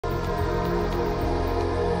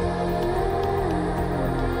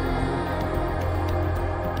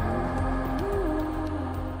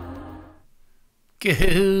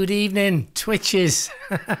Good evening, Twitches.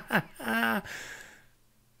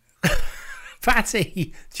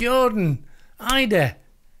 Patty, Jordan, Ida.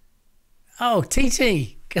 Oh,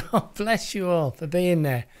 TT. God bless you all for being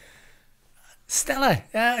there. Stella,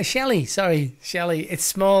 Shelley, sorry, Shelley. It's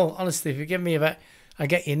small, honestly. Forgive me if I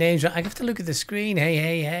get your names right. I have to look at the screen.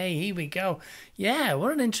 Hey, here we go. Yeah,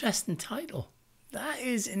 what an interesting title. That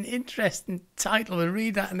is an interesting title. We'll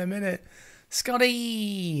read that in a minute.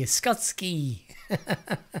 Skotsky.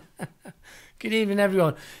 Good evening,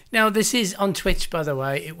 everyone. Now, this is on Twitch, by the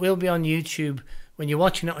way. It will be on YouTube. When you're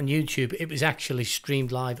watching it on YouTube, it was actually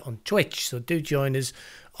streamed live on Twitch. So do join us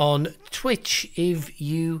on Twitch if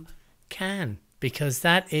you can, because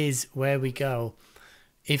that is where we go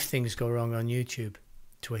if things go wrong on YouTube.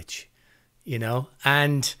 Twitch, you know.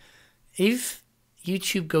 And if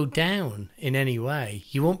YouTube go down in any way,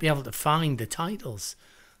 you won't be able to find the titles.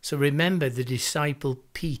 So remember the Disciple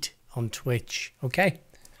Pete on Twitch, okay?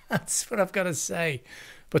 That's what I've got to say.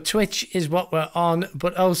 But Twitch is what we're on.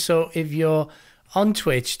 But also, if you're on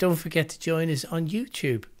Twitch, don't forget to join us on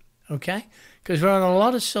YouTube, okay? Because we're on a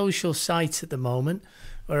lot of social sites at the moment.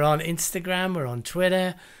 We're on Instagram, we're on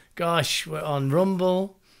Twitter. Gosh, we're on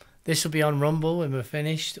Rumble. This will be on Rumble when we're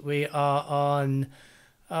finished. We are on,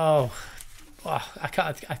 I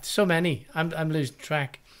can't, so many. I'm losing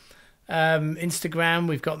track. Instagram,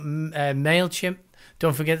 we've got MailChimp.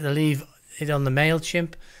 Don't forget to leave it on the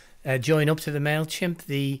MailChimp. Join up to the MailChimp.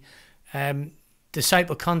 The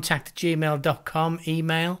disciplecontact@gmail.com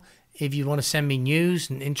email if you want to send me news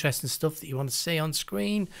and interesting stuff that you want to see on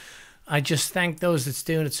screen. I just thank those that's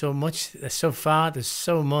doing it so much. So far, there's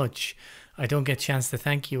so much. I don't get a chance to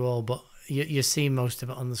thank you all, but you see most of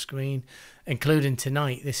it on the screen, including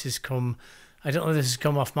tonight. This has come... I don't know if this has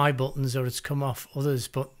come off my buttons or it's come off others,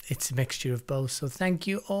 but it's a mixture of both. So thank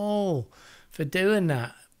you all for doing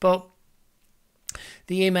that. But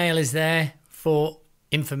the email is there for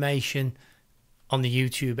information on the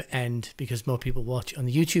YouTube end, because more people watch on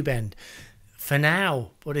the YouTube end for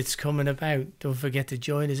now, but it's coming about. Don't forget to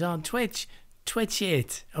join us on Twitch. Twitch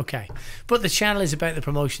it. Okay. But the channel is about the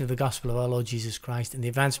promotion of the gospel of our Lord Jesus Christ and the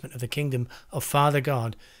advancement of the kingdom of Father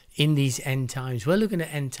God in these end times. We're looking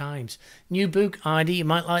at end times. New book, ID, you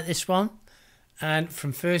might like this one. And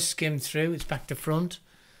from first skim through, it's back to front.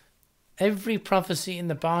 Every Prophecy in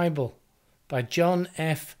the Bible by John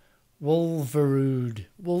F. Wolverud.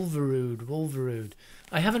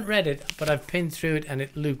 I haven't read it, but I've pinned through it and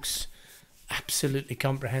it looks absolutely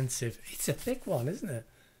comprehensive. It's a thick one, isn't it?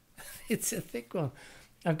 It's a thick one.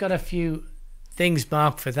 I've got a few things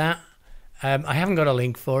marked for that. I haven't got a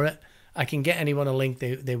link for it. I can get anyone a link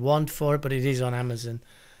they want for it, but it is on Amazon,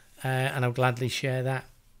 and I'll gladly share that.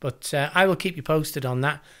 But I will keep you posted on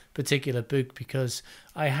that particular book, because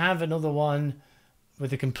I have another one with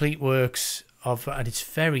the complete works of, and it's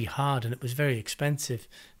very hard and it was very expensive.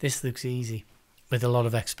 This looks easy with a lot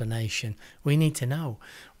of explanation. We need to know.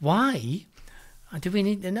 Why do we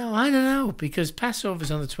need to know? I don't know, because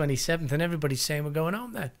Passover's on the 27th and everybody's saying we're going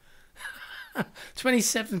home then.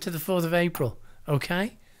 27th to the 4th of April,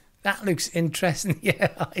 okay? That looks interesting. Yeah,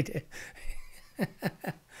 I do.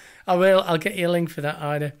 I will. I'll get you a link for that,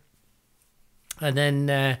 Ida. And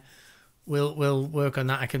then we'll work on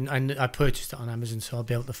that. I purchased it on Amazon, so I'll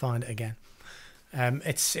be able to find it again.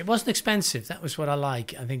 It wasn't expensive. That was what I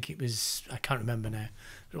like. I think it was, I can't remember now.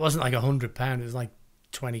 It wasn't like £100. It was like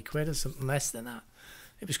 20 quid or something less than that.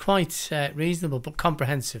 It was quite reasonable, but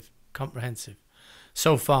comprehensive.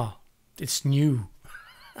 So far, it's new.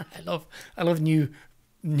 I love new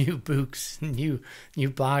books, new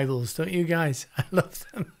Bibles, don't you guys? I love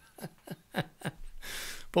them.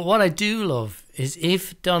 But what I do love is,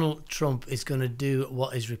 if Donald Trump is going to do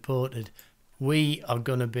what is reported, we are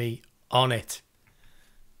going to be on it.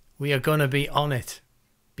 We are going to be on it,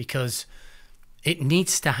 because it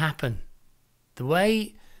needs to happen. The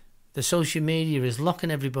way the social media is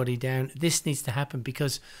locking everybody down, this needs to happen,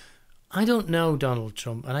 because I don't know Donald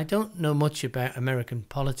Trump and I don't know much about American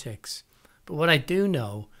politics. But what I do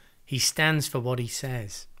know, he stands for what he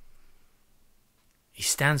says. He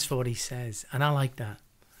stands for what he says, and I like that.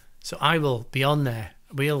 So I will be on there.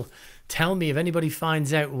 Tell me if anybody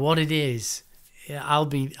finds out what it is. I'll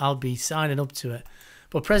be signing up to it.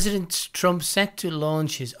 But President Trump set to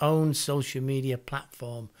launch his own social media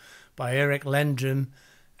platform by Eric Lendrum,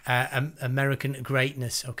 American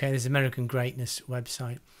Greatness. Okay, there's American Greatness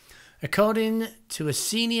website. According to a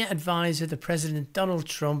senior advisor, the President Donald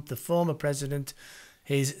Trump, the former president,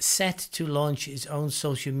 is set to launch his own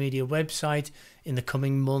social media website in the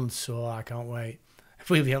coming months. Oh, I can't wait.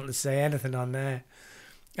 We'll be able to say anything on there.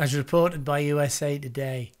 As reported by USA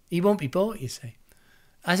Today. He won't be bought, you see.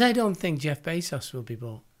 As I don't think Jeff Bezos will be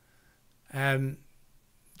bought.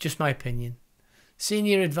 Just my opinion.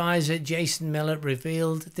 Senior advisor Jason Miller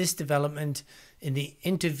revealed this development in the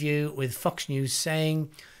interview with Fox News,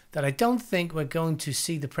 saying that I don't think we're going to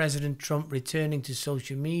see the President Trump returning to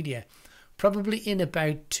social media, probably in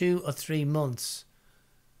about 2 or 3 months.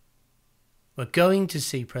 We're going to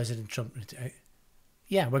see President Trump return.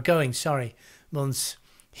 Yeah, months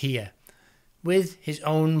here with his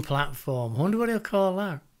own platform. I wonder what he'll call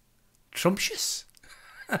that. Trumptious.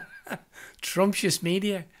 Trumptious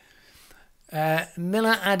media.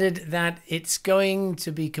 Miller added that it's going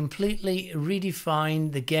to be completely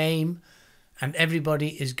redefine the game, and everybody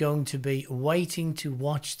is going to be waiting to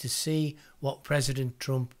watch to see what President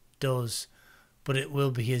Trump does. But it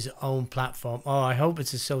will be his own platform. Oh, I hope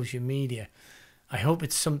it's a social media. I hope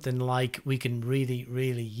it's something like we can really,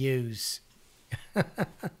 really use.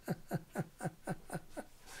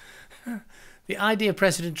 The idea of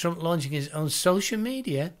President Trump launching his own social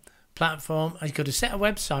media platform, I could have set a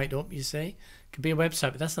website up, you see. It could be a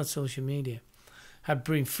website, but that's not social media. Have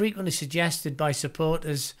been frequently suggested by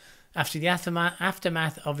supporters after the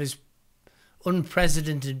aftermath of his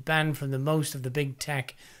unprecedented ban from the most of the big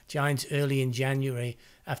tech giants early in January,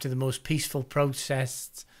 after the mostly peaceful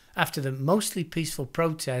protests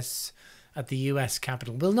at the US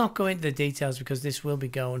Capitol. We'll not go into the details because this will be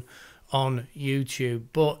going on YouTube,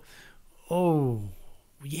 but oh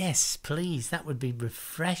yes, please, that would be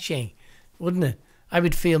refreshing, wouldn't it? I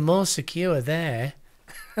would feel more secure there.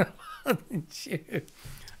 Wouldn't you?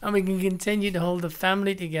 And we can continue to hold the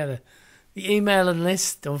family together. The email and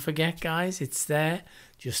list, don't forget, guys, it's there.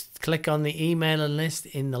 Just click on the email and list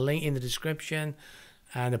in the link in the description,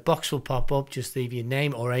 and a box will pop up. Just leave your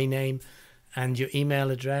name or a name and your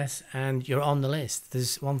email address, and you're on the list.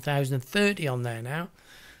 There's 1,030 on there now.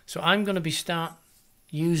 So I'm going to start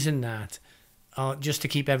using that just to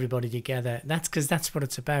keep everybody together. That's because that's what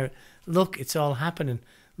it's about. Look, it's all happening.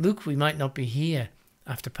 Look, we might not be here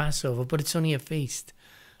after Passover, but it's only a feast.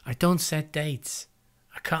 I don't set dates.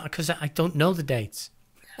 I can't, because I don't know the dates.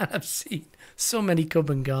 I've seen so many come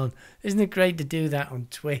and gone. Isn't it great to do that on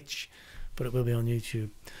Twitch? But it will be on YouTube.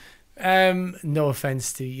 No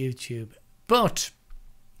offense to YouTube. But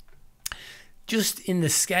just in the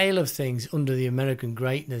scale of things under the American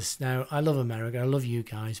greatness. Now, I love America. I love you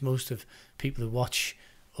guys. Most of people who watch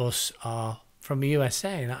us are from the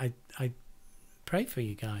USA. And I pray for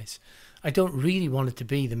you guys. I don't really want it to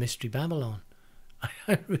be the Mystery Babylon.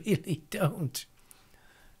 I really don't.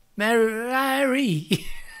 Mary,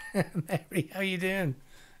 Mary, how you doing?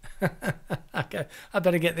 I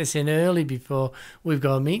better get this in early before we've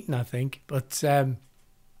got a meeting, I think. But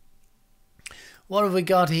what have we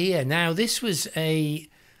got here? Now, this was I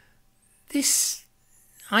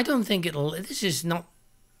don't think this is not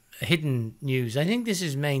hidden news. I think this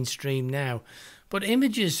is mainstream now. But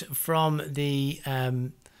images from the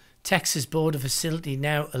Texas border facility,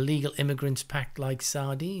 now illegal immigrants packed like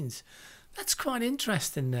sardines. That's quite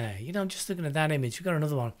interesting there. You know, just looking at that image. We've got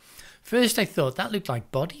another one. First, I thought that looked like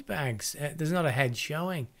body bags. There's not a head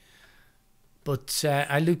showing. But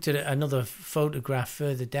I looked at another photograph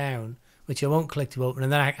further down, which I won't click to open,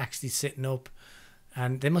 and they're actually sitting up.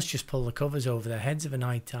 And they must just pull the covers over their heads of a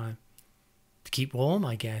night time to keep warm,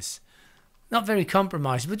 I guess. Not very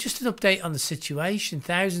compromised, but just an update on the situation.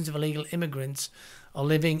 Thousands of illegal immigrants are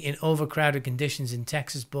living in overcrowded conditions in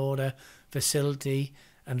Texas border facility,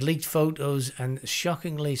 and leaked photos and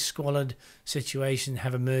shockingly squalid situation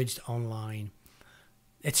have emerged online.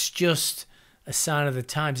 It's just a sign of the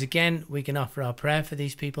times. Again, we can offer our prayer for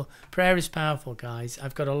these people. Prayer is powerful, guys.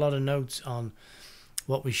 I've got a lot of notes on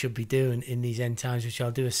what we should be doing in these end times, which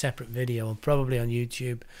I'll do a separate video on, probably on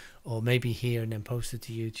YouTube, or maybe here and then post it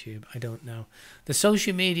to YouTube. I don't know. The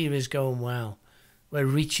social media is going well. We're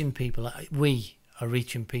reaching people. We are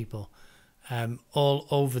reaching people all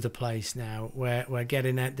over the place now. We're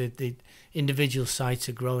getting at the individual sites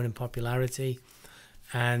are growing in popularity,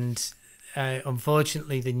 and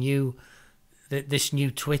unfortunately, this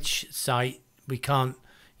new Twitch site, you can't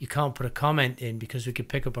put a comment in, because we could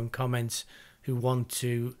pick up on comments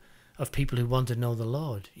of people who want to know the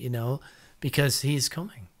Lord, you know, because He is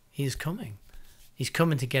coming. He is coming. He's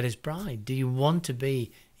coming to get His bride. Do you want to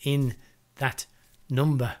be in that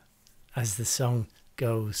number, as the song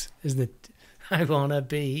goes, isn't it? I want to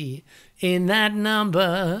be in that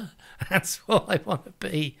number. That's what I want to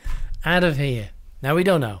be out of here. Now, we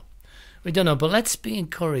don't know. We don't know, but let's be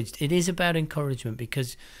encouraged. It is about encouragement,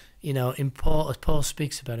 because, you know, Paul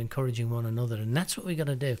speaks about encouraging one another, and that's what we got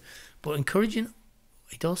to do. But encouraging,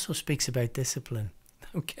 it also speaks about discipline,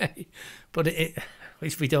 okay? But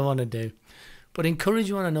which we don't want to do. But encourage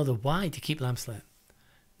one another. Why? To keep lamps lit.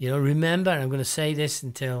 You know, remember, and I'm going to say this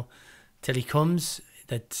until he comes,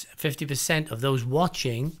 that 50% of those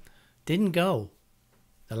watching didn't go.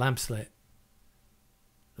 The lamp's lit.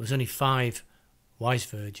 There was only 5 wise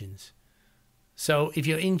virgins. So if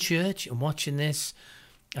you're in church and watching this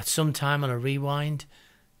at some time on a rewind,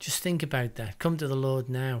 just think about that. Come to the Lord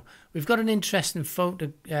now. We've got an interesting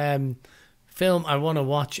film I want to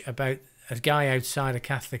watch about a guy outside a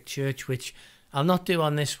Catholic church, which I'll not do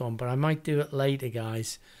on this one, but I might do it later,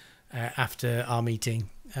 guys, after our meeting.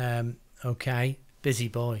 Okay, busy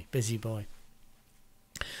boy.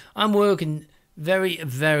 I'm working very,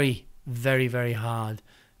 very, very, very hard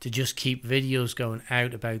to just keep videos going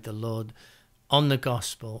out about the Lord on the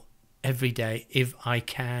gospel every day if I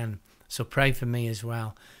can. So pray for me as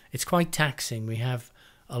well. It's quite taxing. We have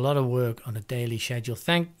a lot of work on a daily schedule.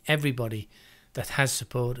 Thank everybody that has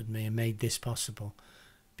supported me and made this possible.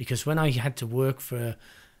 Because when I had to work for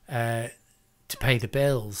to pay the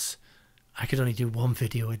bills, I could only do 1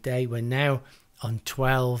 video a day. We're now on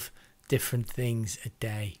 12 different things a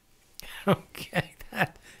day. Okay,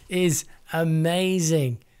 that is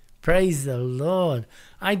amazing. Praise the Lord.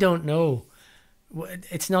 I don't know.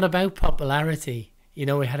 It's not about popularity. You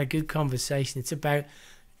know, we had a good conversation. It's about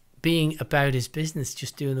being about his business,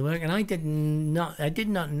 just doing the work. And I did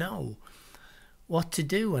not know what to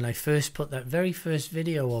do when I first put that very first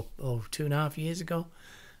video up, 2.5 years ago,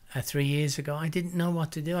 3 years ago. I didn't know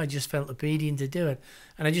what to do. I just felt obedient to do it.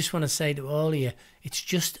 And I just want to say to all of you, it's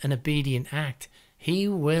just an obedient act. He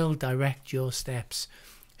will direct your steps.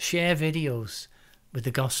 Share videos with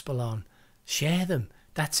the gospel on. Share them.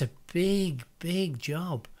 That's a big, big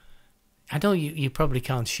job. I know you probably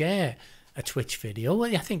can't share a Twitch video.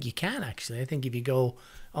 Well, I think you can, actually. I think if you go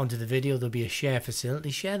onto the video, there'll be a share facility.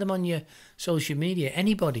 Share them on your social media.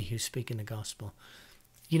 Anybody who's speaking the gospel.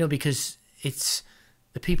 You know, because it's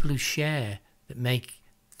the people who share that make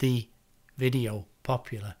the video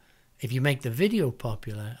popular. If you make the video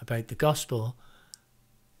popular about the gospel,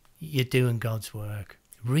 you're doing God's work.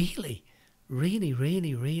 Really, really,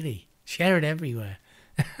 really, really. Share it everywhere.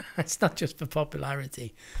 It's not just for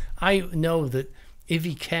popularity. I know that if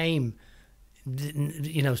he came,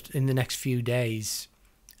 you know, in the next few days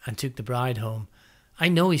and took the bride home, I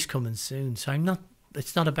know he's coming soon. So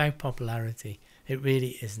it's not about popularity. It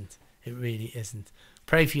really isn't. It really isn't.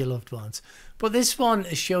 Pray for your loved ones. But this one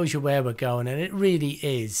shows you where we're going, and it really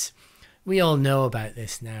is. We all know about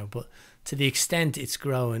this now, but to the extent it's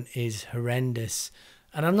growing is horrendous.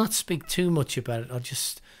 And I'll not speak too much about it. I'll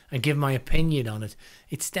just and give my opinion on it.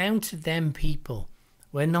 It's down to them people.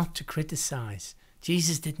 We're not to criticize.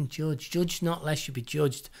 Jesus didn't judge. Judge not lest you be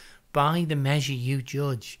judged by the measure you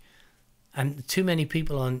judge. And too many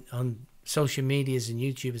people on social medias and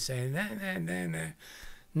YouTube are saying, no.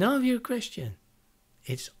 No, if you're a Christian,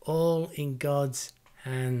 it's all in God's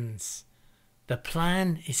hands. The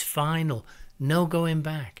plan is final. No going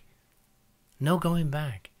back. No going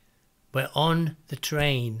back. We're on the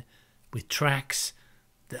train with tracks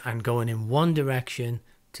and going in one direction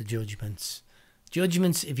to judgments.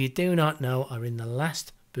 Judgments, if you do not know, are in the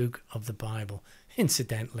last book of the Bible.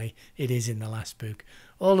 Incidentally, it is in the last book.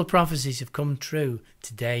 All the prophecies have come true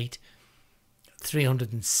to date.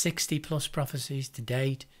 360 plus prophecies to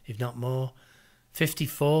date, if not more.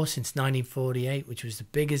 54 since 1948, which was the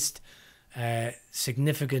biggest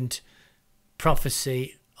significant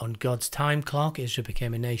prophecy on God's time clock. Israel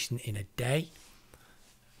became a nation in a day.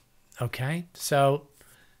 Okay, so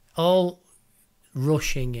all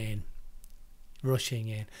rushing in.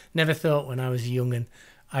 Never thought when I was young and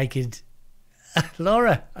I could...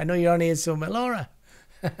 Laura, I know you're on here somewhere. Laura.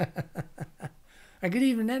 I could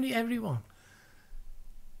even everyone.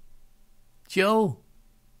 Joe.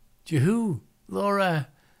 Jehu. Laura.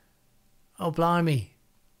 Oh, blimey.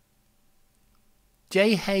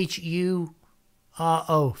 Jhuro.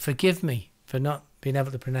 Forgive me for not being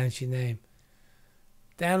able to pronounce your name.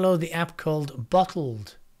 Download the app called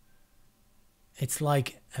Bottled. It's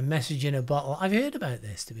like a message in a bottle. I've heard about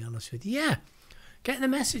this, to be honest with you. Yeah, get the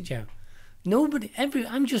message out.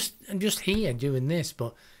 I'm just here doing this,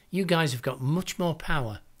 but you guys have got much more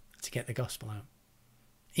power to get the gospel out.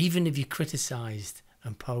 Even if you're criticised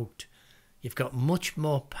and poked, you've got much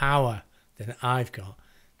more power than I've got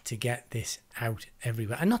to get this out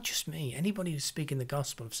everywhere. And not just me, anybody who's speaking the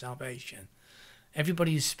gospel of salvation,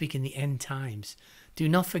 everybody who's speaking the end times. Do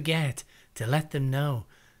not forget to let them know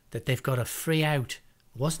that they've got a free out.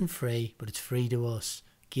 It wasn't free, but it's free to us.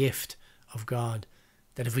 Gift of God.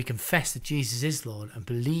 That if we confess that Jesus is Lord and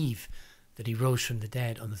believe that he rose from the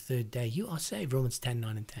dead on the third day, you are saved. Romans 10,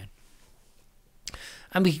 9 and 10.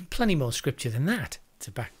 And we plenty more scripture than that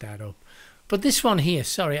to back that up. But this one here,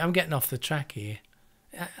 sorry, I'm getting off the track here.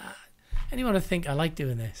 Anyone would think I like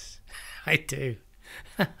doing this. I do.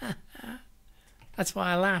 That's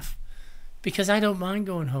why I laugh. Because I don't mind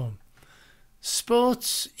going home.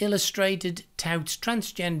 Sports Illustrated touts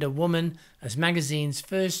transgender woman as magazine's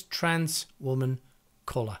first trans woman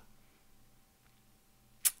colour.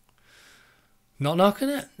 Not knocking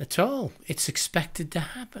it at all. It's expected to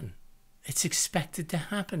happen. It's expected to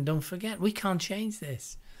happen. Don't forget, we can't change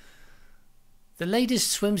this. The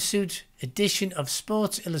latest swimsuit edition of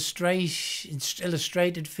Sports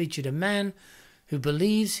Illustrated featured a man who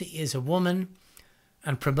believes he is a woman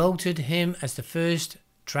and promoted him as the first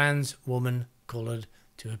trans woman coloured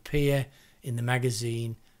to appear in the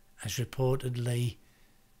magazine, as reportedly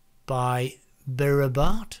by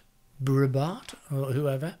Breitbart or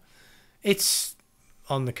whoever. It's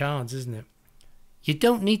on the cards, isn't it? You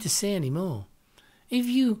don't need to say any more. If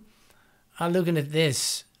you are looking at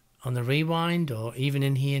this on the rewind or even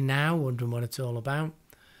in here now wondering what it's all about,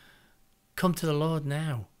 come to the Lord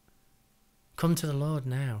now. Come to the Lord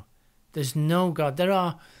now. There's no God. There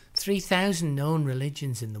are 3,000 known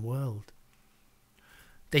religions in the world.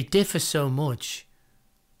 They differ so much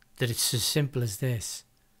that it's as simple as this.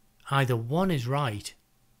 Either one is right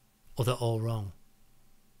or they're all wrong.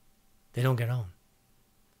 They don't get on.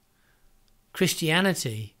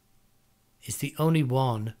 Christianity is the only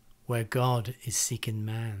one where God is seeking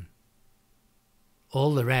man.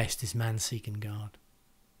 All the rest is man seeking God.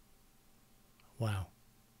 Wow.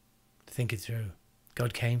 Think it through.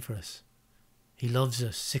 God came for us. He loves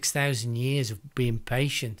us. 6,000 years of being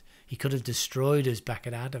patient. He could have destroyed us back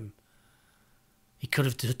at Adam. He could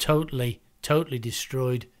have totally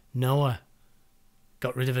destroyed Noah.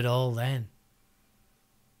 Got rid of it all then.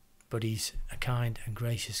 But he's a kind and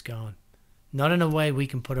gracious God. Not in a way we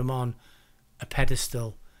can put him on a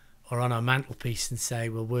pedestal or on our mantelpiece and say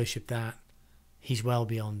we'll worship that. He's well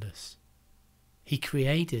beyond us. He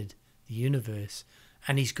created the universe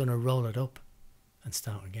and he's going to roll it up and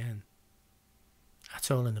start again. That's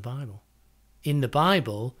all in the Bible. In the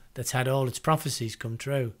Bible, that's had all its prophecies come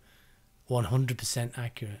true. 100%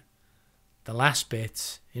 accurate. The last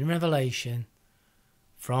bits in Revelation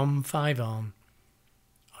from 5 on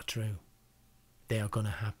are true. They are going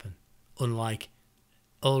to happen. Unlike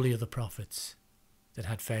all the other prophets that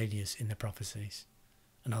had failures in their prophecies.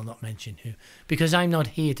 And I'll not mention who. Because I'm not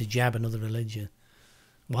here to jab another religion.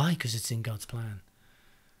 Why? Because it's in God's plan.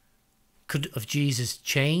 Could have Jesus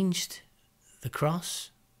changed the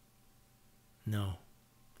cross? No.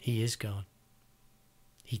 He is God.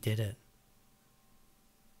 He did it.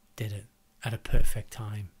 Did it at a perfect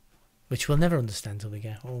time. Which we'll never understand till we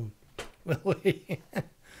get home. Will we?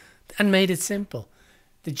 And made it simple.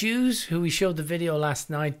 The Jews who we showed the video last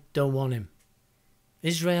night don't want him.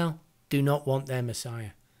 Israel do not want their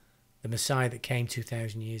Messiah. The Messiah that came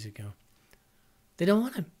 2,000 years ago. They don't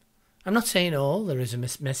want him. I'm not saying all. There is a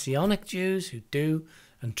messianic Jews who do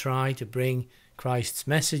and try to bring Christ's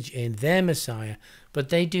message in their Messiah, but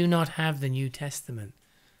they do not have the New Testament.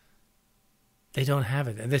 They don't have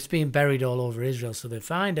it. And it's being buried all over Israel, so they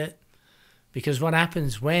find it. Because what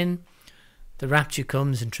happens when the rapture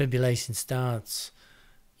comes and tribulation starts,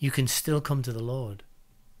 you can still come to the Lord.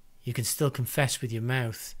 You can still confess with your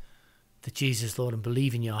mouth that Jesus is Lord and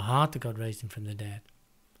believe in your heart that God raised him from the dead.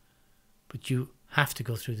 But you have to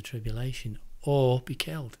go through the tribulation or be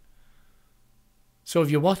killed. So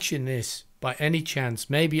if you're watching this by any chance,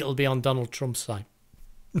 maybe it'll be on Donald Trump's side.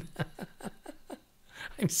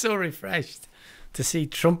 I'm so refreshed to see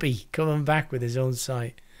Trumpy coming back with his own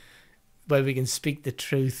site where we can speak the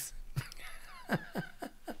truth.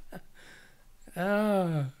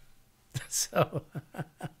 Oh, so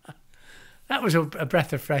that was a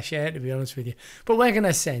breath of fresh air, to be honest with you. But where can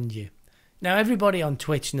I send you? Now, everybody on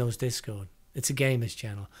Twitch knows Discord. It's a gamers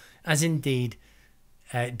channel, as indeed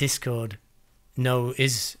Discord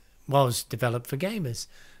was developed for gamers,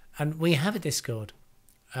 and we have a Discord.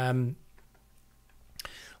 Let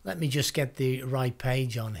me just get the right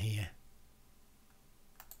page on here.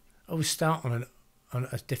 Oh, start on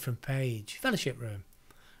a different page. Fellowship room.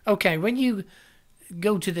 Okay, when you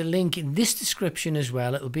go to the link in this description as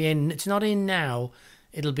well, it'll be in. It's not in now.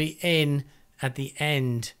 It'll be in at the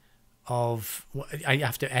end of. I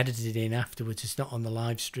have to edit it in afterwards. It's not on the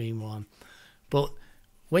live stream one. But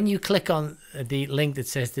when you click on the link that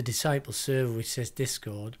says the Disciple server, which says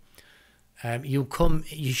Discord, you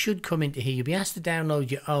should come into here. You'll be asked to download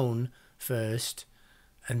your own first,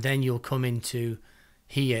 and then you'll come into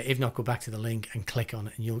here. If not, go back to the link and click on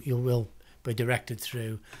it, and you will be directed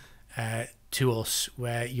through to us,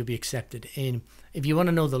 where you'll be accepted in. If you want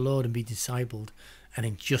to know the Lord and be discipled and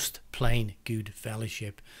in just plain good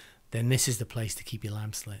fellowship, then this is the place to keep your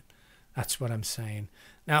lamps lit. That's what I'm saying.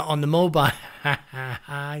 Now on the mobile,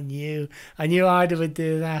 I knew Ida would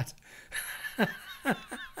do that.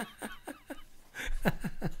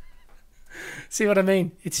 See what I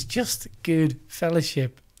mean? It's just good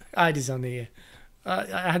fellowship. Ida's on here.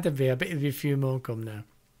 I had to be. I bet there'll be a few more come now.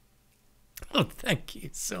 Oh, thank you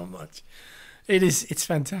so much. It's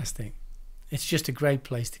fantastic. It's just a great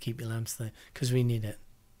place to keep your lamps there, because we need it.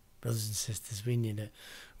 Brothers and sisters, we need it.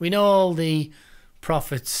 We know all the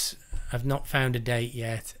prophets have not found a date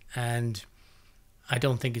yet, and I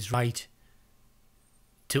don't think it's right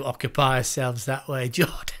to occupy ourselves that way.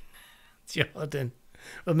 Jordan,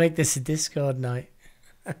 we'll make this a Discord night.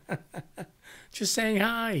 Just saying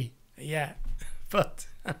hi. Yeah, but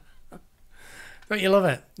you love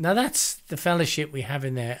it. Now that's the fellowship we have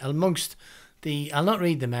in there amongst the, I'll not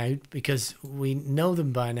read them out because we know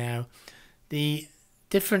them by now, the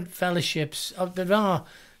different fellowships. There are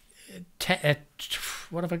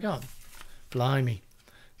what have I got? Blimey,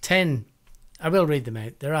 10. I will read them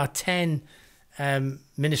out. There are 10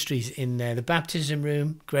 ministries in there. The baptism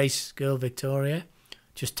room, Grace Girl Victoria.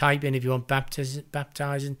 Just type in if you want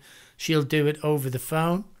baptizing. She'll do it over the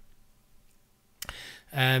phone.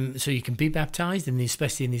 So you can be baptized,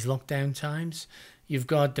 especially in these lockdown times. You've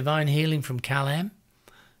got divine healing from Cal M.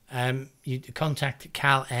 You contact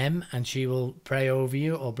Cal M and she will pray over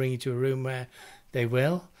you or bring you to a room where they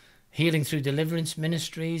will. Healing through Deliverance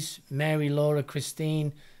Ministries, Mary, Laura,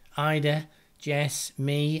 Christine, Ida, Jess,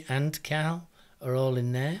 me and Cal are all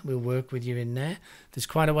in there. We'll work with you in there. There's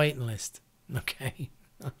quite a waiting list. Okay.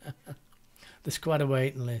 There's quite a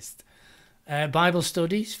waiting list. Bible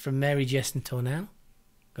studies from Mary, Jess and Tornell.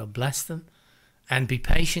 God bless them. And be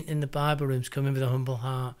patient in the Bible rooms. Come in with a humble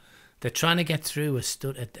heart. They're trying to get through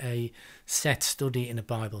a set study in a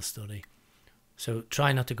Bible study. So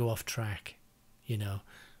try not to go off track, you know.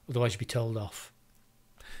 Otherwise you'll be told off.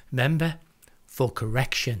 Remember, for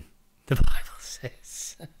correction, the Bible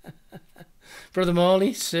says. Brother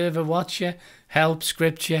Morley, server, watcher, help,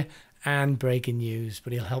 scripture, and breaking news.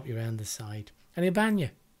 But he'll help you around the side. And he'll ban you.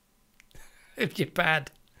 If you're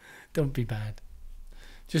bad, don't be bad.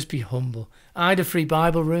 Just be humble. Ida Free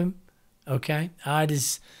Bible Room. Okay.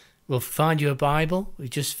 We'll find you a Bible. We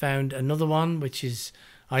just found another one, which is,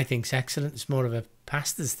 I think, is excellent. It's more of a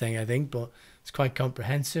pastor's thing, I think, but it's quite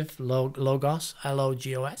comprehensive. Logos,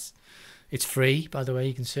 Logos. It's free, by the way.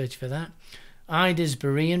 You can search for that. Ida's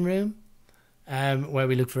Berean Room, where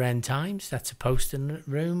we look for end times. That's a posting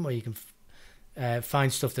room where you can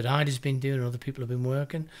find stuff that Ida's been doing and other people have been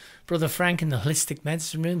working. Brother Frank in the Holistic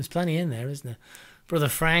Medicine Room. There's plenty in there, isn't there? Brother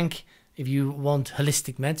Frank, if you want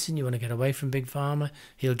holistic medicine, you want to get away from Big Pharma,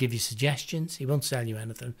 he'll give you suggestions. He won't sell you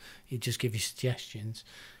anything. He'll just give you suggestions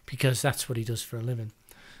because that's what he does for a living.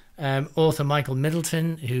 Author Michael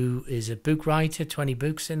Middleton, who is a book writer, 20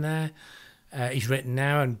 books in there. He's written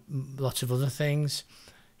now and lots of other things.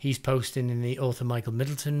 He's posting in the Author Michael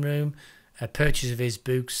Middleton room. Purchase of his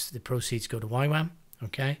books, the proceeds go to YWAM.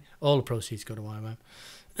 Okay, all the proceeds go to YWAM.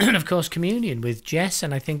 And of course communion with Jess,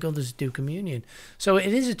 and I think others do communion. So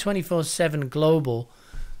it is a 24/7 global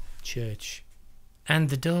church, and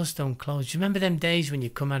the doors don't close. Do you remember them days when you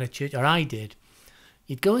come out of church, or I did,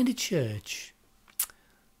 you'd go into church,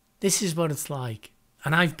 this is what it's like,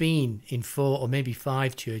 and I've been in 4 or maybe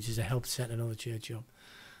 5 churches. I helped set another church up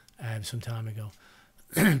some time ago.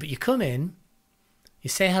 But you come in, you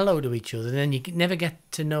say hello to each other, and then you never get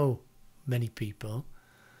to know many people,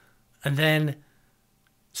 and then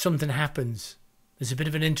something happens. There's a bit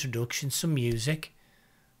of an introduction, some music,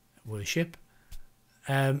 worship,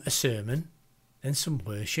 a sermon, then some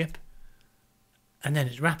worship, and then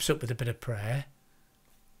it wraps up with a bit of prayer,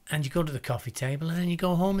 and you go to the coffee table, and then you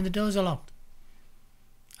go home and the doors are locked.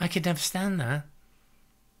 I could never stand that.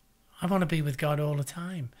 I want to be with God all the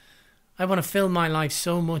time. I want to fill my life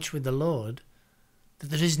so much with the Lord that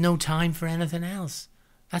there is no time for anything else.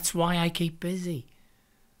 That's why I keep busy.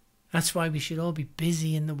 That's why we should all be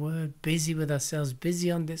busy in the Word, busy with ourselves, busy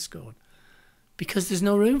on Discord. Because there's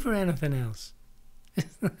no room for anything else.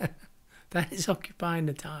 That is occupying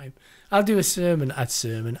the time. I'll do a sermon.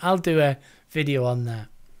 I'll do a video on that.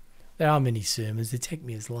 There are many sermons. They take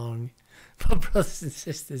me as long. But brothers and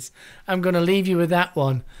sisters, I'm going to leave you with that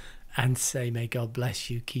one and say, may God bless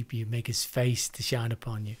you, keep you, make his face to shine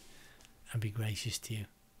upon you and be gracious to you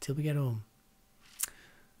till we get home.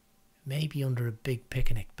 Maybe under a big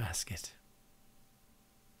picnic basket.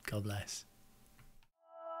 God bless.